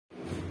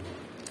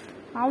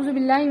A'udhu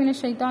billahi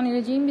minash shaitanir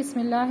rajim.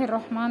 Bismillahir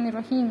rahmanir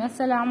rahim.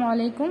 Assalamu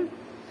alaikum.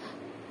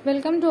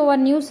 Welcome to our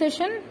new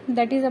session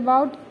that is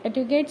about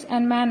etiquettes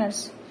and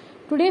manners.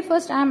 Today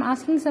first I am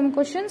asking some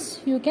questions.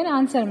 You can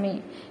answer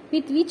me.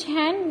 With which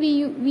hand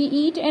we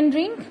eat and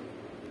drink?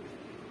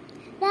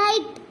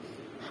 Right.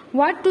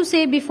 What to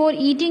say before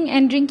eating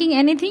and drinking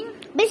anything?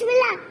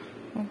 Bismillah.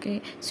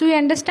 Okay, so we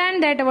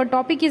understand that our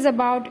topic is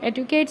about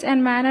etiquettes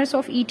and manners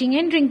of eating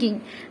and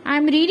drinking. I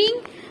am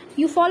reading,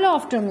 you follow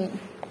after me.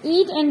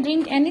 Eat and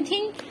drink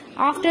anything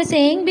after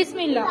saying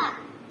Bismillah.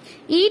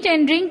 Eat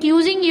and drink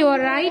using your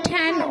right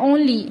hand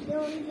only.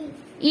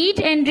 Eat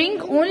and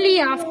drink only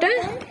after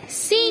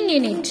seeing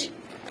in it.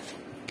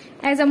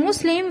 As a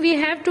Muslim, we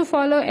have to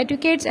follow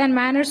etiquettes and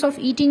manners of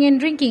eating and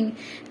drinking.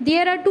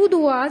 There are two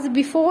du'as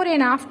before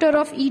and after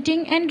of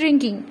eating and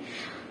drinking.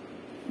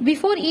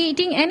 Before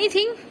eating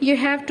anything, you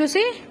have to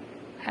say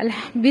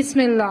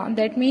Bismillah.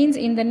 That means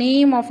in the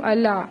name of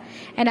Allah.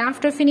 And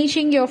after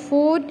finishing your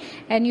food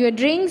and your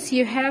drinks,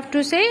 you have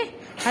to say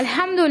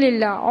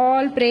Alhamdulillah.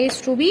 All praise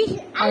to be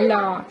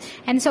Allah.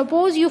 And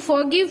suppose you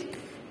forgive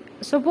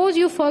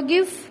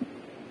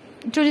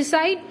to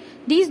recite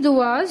these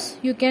du'as,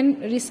 you can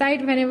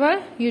recite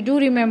whenever you do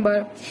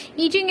remember.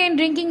 Eating and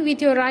drinking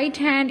with your right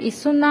hand is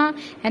sunnah,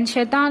 and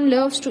shaitan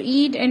loves to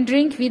eat and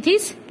drink with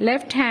his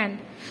left hand.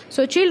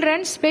 So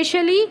children,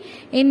 especially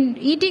in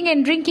eating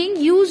and drinking,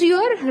 use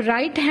your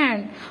right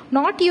hand,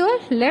 not your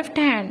left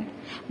hand.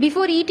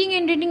 Before eating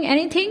and drinking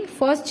anything,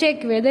 first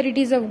check whether it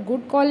is a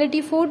good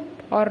quality food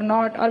or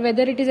not, or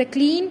whether it is a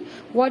clean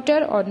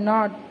water or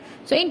not.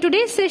 So in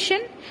today's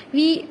session,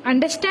 we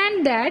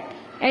understand that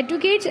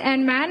etiquettes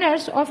and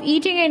manners of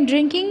eating and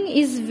drinking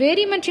is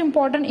very much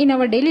important in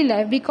our daily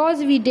life, because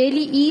we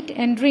daily eat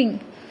and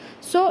drink.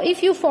 So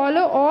if you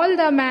follow all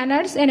the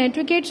manners and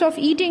etiquettes of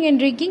eating and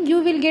drinking, you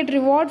will get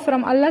reward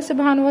from Allah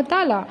subhanahu wa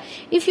ta'ala.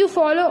 If you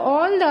follow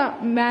all the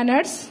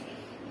manners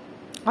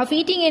of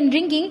eating and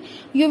drinking,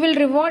 you will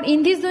reward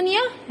in this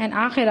dunya and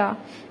akhirah.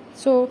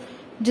 So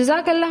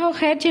Jazakallahu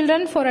khair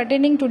children for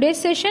attending today's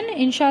session.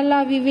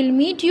 Inshallah we will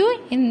meet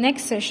you in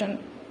next session.